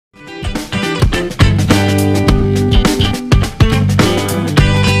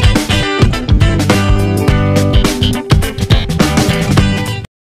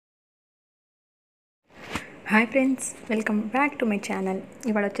Friends, welcome back to my channel.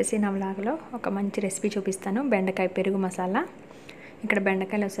 ఇవాళ వచ్చేసి నా వ్లాగ్లో ఒక మంచి రెసిపీ చూపిస్తాను. బెండకాయ పెరుగు మసాలా. ఇక్కడ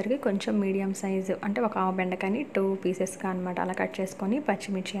బెండకాయలు వచ్చేసరికి కొంచెం మీడియం సైజు, అంటే ఒక బెండకాయని 2 పీసెస్గా అనమాట అలా కట్ చేసుకొని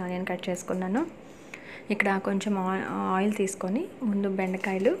పచ్చిమిర్చి ఆనియన్ కట్ చేసుకున్నాను. ఇక్కడ కొంచెం ఆయిల్ తీసుకొని ముందు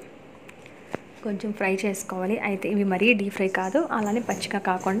బెండకాయలు కొంచెం ఫ్రై చేసుకోవాలి. అయితే ఇవి మరీ డీప్ ఫ్రై కాదు, అలానే పచ్చిగా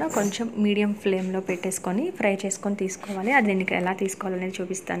కాకుండా కొంచెం మీడియం ఫ్లేమ్లో పెట్టేసుకొని ఫ్రై చేసుకొని తీసుకోవాలి. అది నేను ఎలా తీసుకోవాలనేది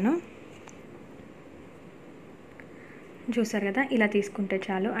చూపిస్తాను. చూసారు కదా, ఇలా తీసుకుంటే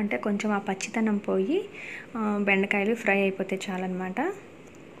చాలు. అంటే కొంచెం ఆ పచ్చితనం పోయి బెండకాయలు ఫ్రై అయిపోతే చాలన్నమాట.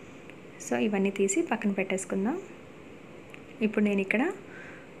 సో ఇవన్నీ తీసి పక్కన పెట్టేసుకుందాం. ఇప్పుడు నేను ఇక్కడ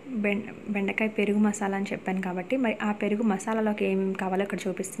బెండకాయ పెరుగు మసాలా అని చెప్పాను కాబట్టి, మరి ఆ పెరుగు మసాలాలోకి ఏమేమి కావాలో ఇక్కడ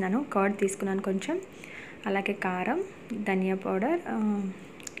చూపిస్తున్నాను. కర్డ్ తీసుకున్నాను కొంచెం, అలాగే కారం, ధనియా పౌడర్,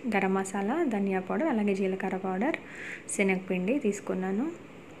 గరం మసాలా, ధనియా పౌడర్, అలాగే జీలకర్ర పౌడర్, శనగపిండి తీసుకున్నాను.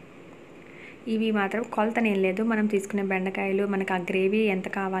 ఇవి మాత్రం కొలతనేం లేదు, మనం తీసుకునే బెండకాయలు మనకు ఆ గ్రేవీ ఎంత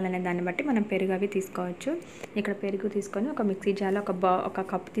కావాలనే దాన్ని బట్టి మనం పెరుగు అవి తీసుకోవచ్చు. ఇక్కడ పెరుగు తీసుకొని ఒక మిక్సీ జార్లో ఒక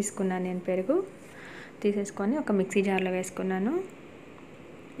కప్ తీసుకున్నాను. నేను పెరుగు తీసేసుకొని ఒక మిక్సీ జార్లో వేసుకున్నాను.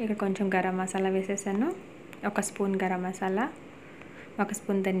 ఇక్కడ కొంచెం గరం మసాలా వేసేసాను, 1 స్పూన్ గరం మసాలా, 1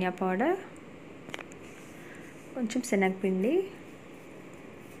 స్పూన్ ధనియా పౌడర్, కొంచెం శనగపిండి,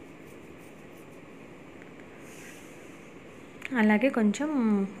 అలాగే కొంచెం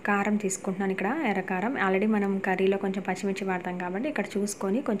కారం తీసుకుంటున్నాను. ఇక్కడ ఎర్రకారం, ఆల్రెడీ మనం కర్రీలో కొంచెం పచ్చిమిర్చి వాడతాం కాబట్టి ఇక్కడ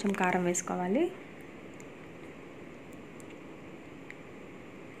చూసుకొని కొంచెం కారం వేసుకోవాలి.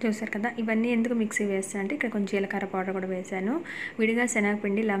 చూసారు కదా, ఇవన్నీ ఎందుకు మిక్సీ వేస్తాను అంటే ఇక్కడ కొంచెం జీలకర్ర పౌడర్ కూడా వేసాను. విడిగా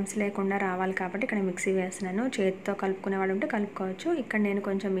శనగపిండి లంప్స్ లేకుండా రావాలి కాబట్టి ఇక్కడ మిక్సీ వేస్తున్నాను. చేతితో కలుపుకునేవాడు ఉంటే కలుపుకోవచ్చు. ఇక్కడ నేను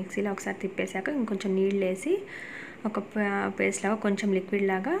కొంచెం మిక్సీలో ఒకసారి తిప్పేశాక ఇంకొంచెం నీళ్ళు వేసి ఒక పేస్ట్ లాగా, కొంచెం లిక్విడ్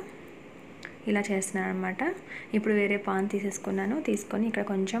లాగా ఇలా చేస్తున్నాను అనమాట. ఇప్పుడు వేరే పాన్ తీసేసుకున్నాను. తీసుకొని ఇక్కడ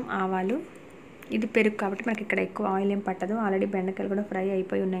కొంచెం ఆవాలు, ఇది పెరుగు కాబట్టి మనకి ఇక్కడ ఎక్కువ ఆయిల్ ఏం పట్టదు. ఆల్రెడీ బెండకాయలు కూడా ఫ్రై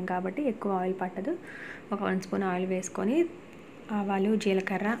అయిపోయి ఉన్నాయి కాబట్టి ఎక్కువ ఆయిల్ పట్టదు. ఒక 1 స్పూన్ ఆయిల్ వేసుకొని ఆవాలు,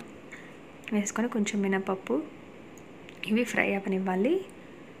 జీలకర్ర వేసుకొని కొంచెం మినపప్పు ఇవి ఫ్రై అవ్వనివ్వాలి.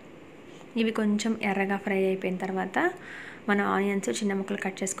 ఇవి కొంచెం ఎర్రగా ఫ్రై అయిపోయిన తర్వాత మనం ఆనియన్స్ చిన్న ముక్కలు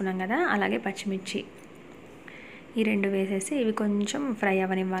కట్ చేసుకున్నాం కదా, అలాగే పచ్చిమిర్చి ఈ 2 వేసేసి ఇవి కొంచెం ఫ్రై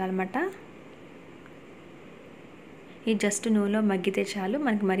అవ్వనివ్వాలన్నమాట. ఈ జస్ట్ నూనెలో మగ్గితే చాలు,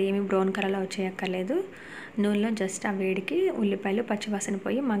 మనకి మరి ఏమి బ్రౌన్ కలర్లో వచ్చేయక్కర్లేదు. నూనెలో జస్ట్ ఆ వేడికి ఉల్లిపాయలు పచ్చివాసన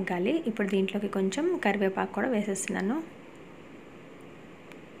పోయి మగ్గాలి. ఇప్పుడు దీంట్లోకి కొంచెం కరివేపాకు కూడా వేసేస్తున్నాను.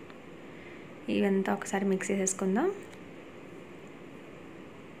 ఇవంతా ఒకసారి మిక్స్ చేసేసుకుందాం.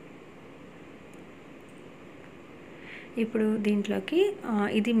 ఇప్పుడు దీంట్లోకి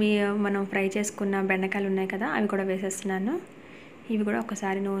ఇది మనం ఫ్రై చేసుకున్న బెండకాయలు ఉన్నాయి కదా, అవి కూడా వేసేస్తున్నాను. ఇవి కూడా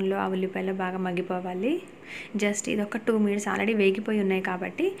ఒకసారి నూనెలో ఆ ఉల్లిపాయలు బాగా మగ్గిపోవాలి. జస్ట్ ఇది ఒక 2 మినిట్స్, ఆల్రెడీ వేగిపోయి ఉన్నాయి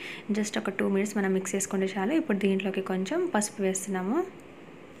కాబట్టి జస్ట్ ఒక 2 మినిట్స్ మనం మిక్స్ చేసుకుంటే చాలు. ఇప్పుడు దీంట్లోకి కొంచెం పసుపు వేస్తున్నాము,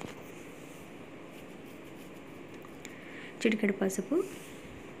 చిటికెడు పసుపు,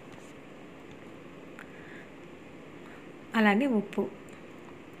 అలాగే ఉప్పు.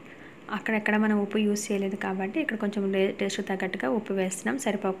 అక్కడెక్కడ మనం ఉప్పు యూస్ చేయలేదు కాబట్టి ఇక్కడ కొంచెం టేస్ట్ తగ్గట్టుగా ఉప్పు వేస్తున్నాం.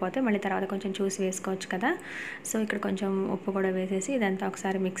 సరిపోకపోతే మళ్ళీ తర్వాత కొంచెం చూసి వేసుకోవచ్చు కదా. సో ఇక్కడ కొంచెం ఉప్పు కూడా వేసేసి ఇదంతా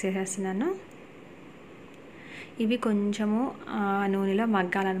ఒకసారి మిక్స్ చేసేస్తున్నాను. ఇవి కొంచెము నూనెలో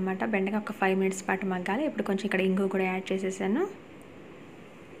మగ్గాలన్నమాట. బెండకాయ ఒక 5 మినిట్స్ పాటు మగ్గాలి. ఇప్పుడు కొంచెం ఇక్కడ ఇంగు కూడా యాడ్ చేసేసాను.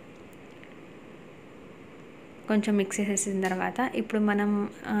 కొంచెం మిక్స్ చేసేసిన తర్వాత ఇప్పుడు మనం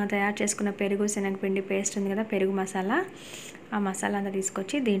తయారు చేసుకున్న పెరుగు శనగపిండి పేస్ట్ ఉంది కదా, పెరుగు మసాలా, ఆ మసాలా అంతా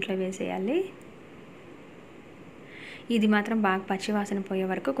తీసుకొచ్చి దీంట్లో వేసేయాలి. ఇది మాత్రం బాగా పచ్చివాసన పోయే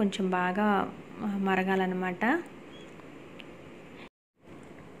వరకు కొంచెం బాగా మరగాలన్నమాట.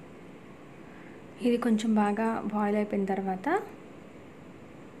 ఇది కొంచెం బాగా బాయిల్ అయిపోయిన తర్వాత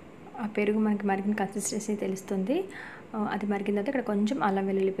ఆ పెరుగు మనకి మరిగిన కన్సిస్టెన్సీ తెలుస్తుంది. అది మరిగిన తర్వాత ఇక్కడ కొంచెం అల్లం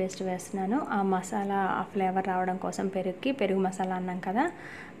వెల్లుల్లి పేస్ట్ వేస్తున్నాను. ఆ మసాలా ఆ ఫ్లేవర్ రావడం కోసం పెరుగు మసాలా అన్నాం కదా,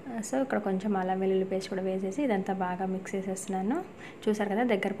 సో ఇక్కడ కొంచెం అల్లం వెల్లుల్లి పేస్ట్ కూడా వేసేసి ఇదంతా బాగా మిక్స్ చేసేస్తున్నాను. చూసారు కదా,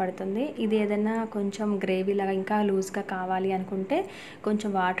 దగ్గర పడుతుంది. ఇది ఏదైనా కొంచెం గ్రేవీ లాగా ఇంకా లూజ్గా కావాలి అనుకుంటే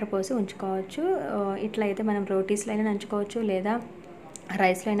కొంచెం వాటర్ పోసి ఉంచుకోవచ్చు. ఇట్లా అయితే మనం రోటీస్లో అయినా నంచుకోవచ్చు, లేదా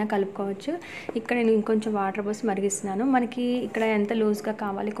రైస్లో అయినా కలుపుకోవచ్చు. ఇక్కడ నేను ఇంకొంచెం వాటర్ పోసి మరిగిస్తున్నాను. మనకి ఇక్కడ ఎంత లూజ్గా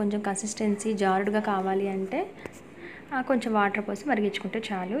కావాలి, కొంచెం కన్సిస్టెన్సీ జారుడుగా కావాలి అంటే కొంచెం వాటర్ పోసి మరిగించుకుంటే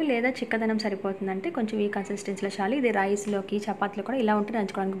చాలు, లేదా చిక్కదనం సరిపోతుందంటే కొంచెం ఈ కన్సిస్టెన్సీలో చాలు. ఇది రైస్లోకి చపాతీలో కూడా ఇలా ఉంటే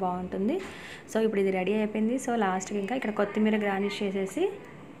నంచుకోవడానికి బాగుంటుంది. సో ఇప్పుడు ఇది రెడీ అయిపోయింది. సో లాస్ట్కి ఇంకా ఇక్కడ కొత్తిమీర గార్నిష్ చేసేసి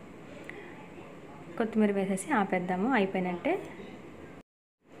కొత్తిమీర వేసేసి ఆపేద్దాము, అయిపోయినట్టే.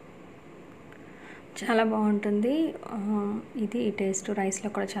 చాలా బాగుంటుంది ఇది. ఈ టేస్ట్ రైస్లో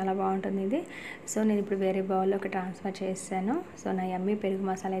కూడా చాలా బాగుంటుంది ఇది. సో నేను ఇప్పుడు వేరే బౌల్లోకి ట్రాన్స్ఫర్ చేశాను. సో నా యమ్మీ పెరుగు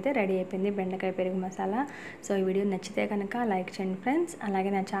మసాలా అయితే రెడీ అయిపోయింది, బెండకాయ పెరుగు మసాలా. సో ఈ వీడియో నచ్చితే కనుక లైక్ చేయండి ఫ్రెండ్స్.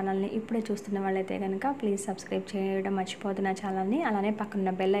 అలాగే నా ఛానల్ని ఇప్పుడే చూస్తున్న వాళ్ళైతే కనుక ప్లీజ్ సబ్స్క్రైబ్ చేయడం మర్చిపోద్దు నా ఛానల్ని. అలానే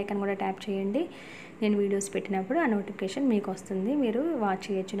పక్కన బెల్ ఐకాన్ కూడా ట్యాప్ చేయండి. నేను వీడియోస్ పెట్టినప్పుడు ఆ నోటిఫికేషన్ మీకు వస్తుంది, మీరు వాచ్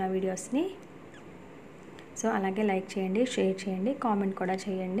చేయొచ్చు నా వీడియోస్ని. సో అలాగే లైక్ చేయండి, షేర్ చేయండి, కామెంట్ కూడా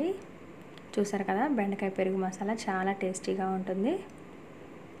చేయండి. చూసారు కదా, బెండకాయ పెరుగు మసాలా చాలా టేస్టీగా ఉంటుంది.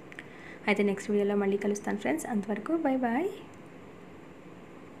 అయితే నెక్స్ట్ వీడియోలో మళ్ళీ కలుస్తాను ఫ్రెండ్స్. అంతవరకు బై బాయ్.